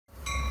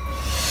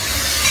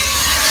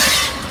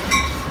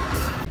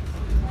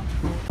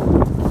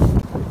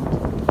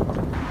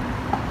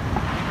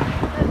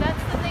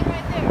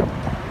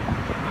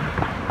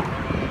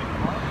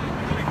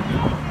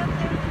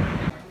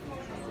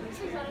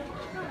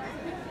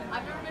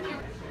I've never been here.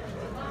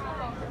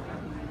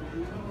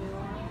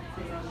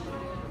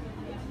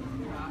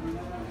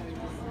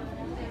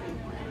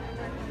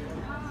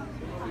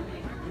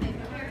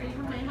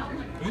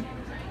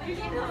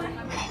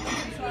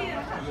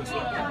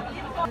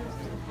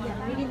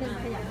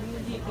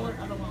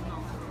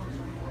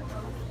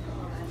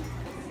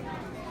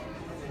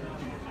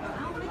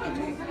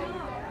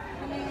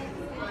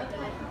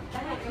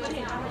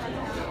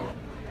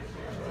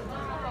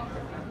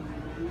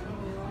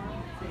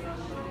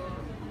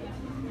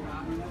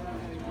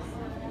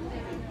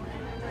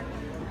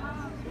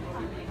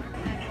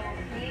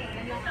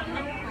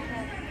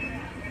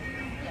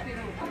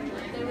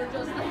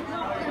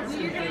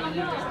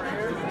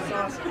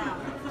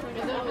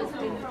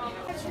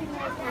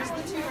 There's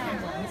the two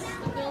round ones.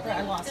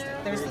 I lost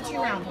it. There's the two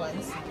round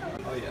ones.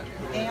 Oh yeah.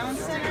 Aeon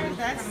Center,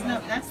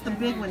 that's the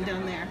big one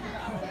down there.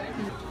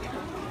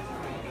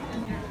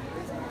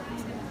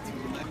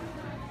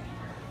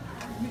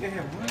 You can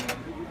have one.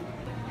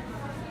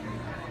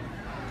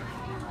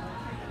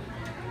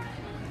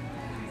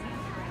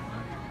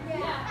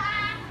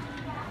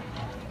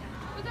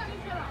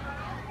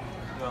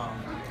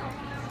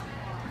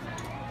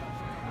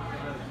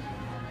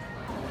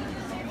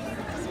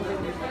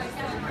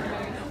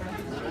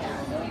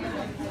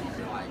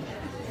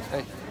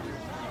 Hey.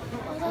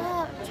 Hold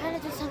up, I'm trying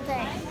to do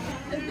something.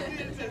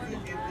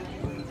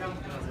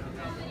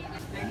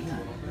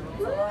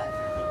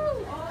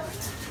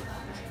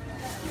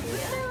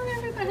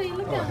 Everybody,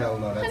 look Oh out. hell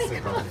no, that's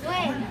sick. Wait.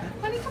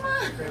 Honey, come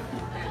on.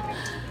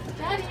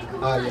 Daddy,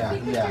 come on. Yeah,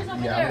 Take pictures over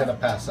I'm there. gonna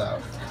pass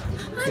out.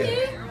 Honey.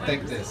 Here,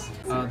 take this.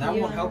 That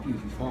will help you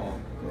if you fall.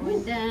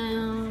 Going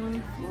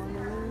down.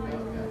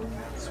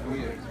 It's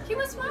weird. Keep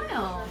a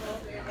smile.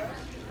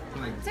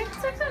 Like, Take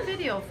some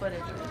video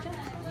footage.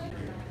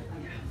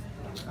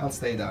 I'll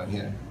stay down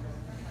here.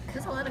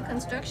 There's a lot of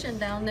construction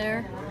down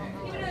there.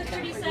 Give it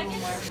 30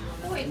 seconds.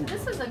 Oh, wait,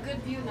 this is a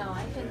good view now.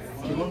 I can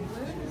see.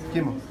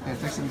 Kimo, yeah,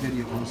 take some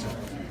video closer.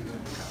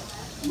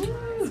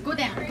 Ooh, go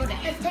down, go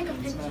down. Let's take a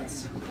picture. No,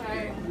 it's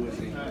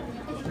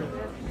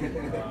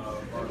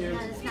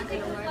not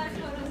gonna work.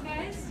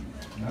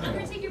 I'm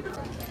gonna take your.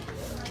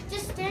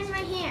 Just stand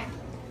right here.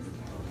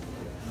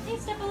 Hey,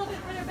 step a little bit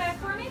further back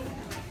for me.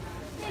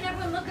 And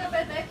everyone look up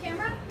at that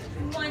camera.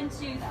 1, 2,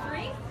 3.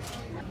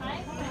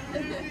 Hi.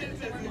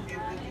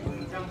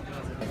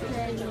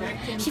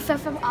 She fell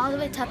from all the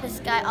way top of the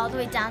sky, all the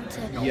way down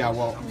to. Yeah,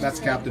 well, that's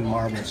Captain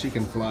Marvel. She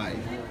can fly.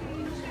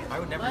 I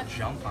would never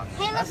jump on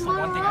Hey, that. That's the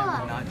one thing I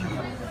would not jump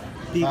on.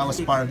 If I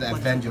was part of the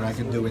Avenger, I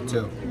could do it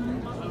too.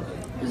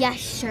 Yeah,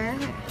 sure.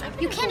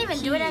 You can't even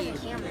do it as a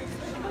human.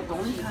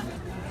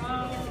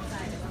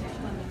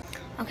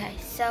 Okay,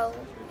 so,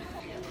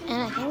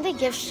 and I think the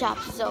gift shop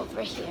is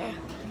over here.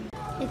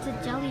 It's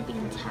a jelly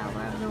bean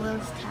tower, the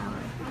Lowe's Tower.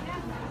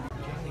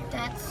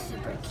 That's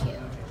super cute.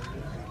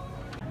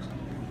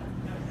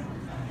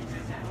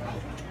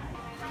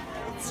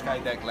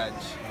 Skydeck Ledge.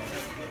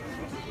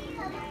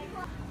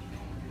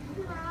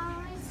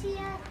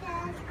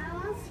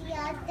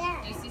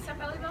 Do you see some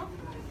belly bell?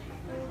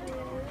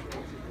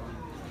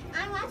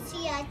 I want to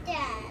see your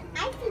dad.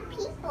 I see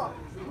people.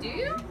 Do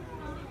you?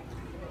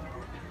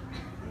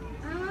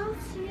 I want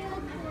to see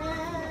your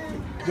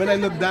dad. When I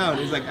looked down,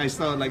 it's like I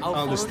saw like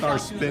all the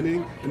stars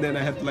spinning, and then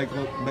I had to like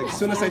as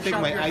soon as I take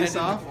my eyes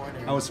off,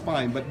 I was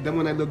fine. But then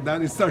when I looked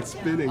down, it starts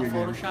spinning again.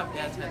 Photoshop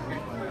Dad's head.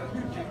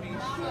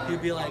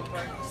 He'd be like,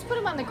 Just put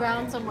him on the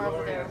ground somewhere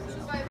up there.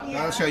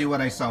 I'll show you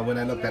what I saw when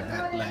I looked at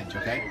that ledge.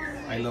 Okay,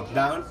 I looked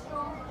down,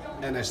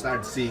 and I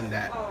started seeing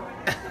that.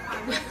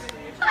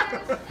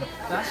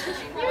 that's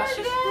just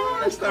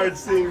I started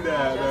seeing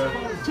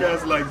that,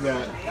 just like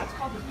that.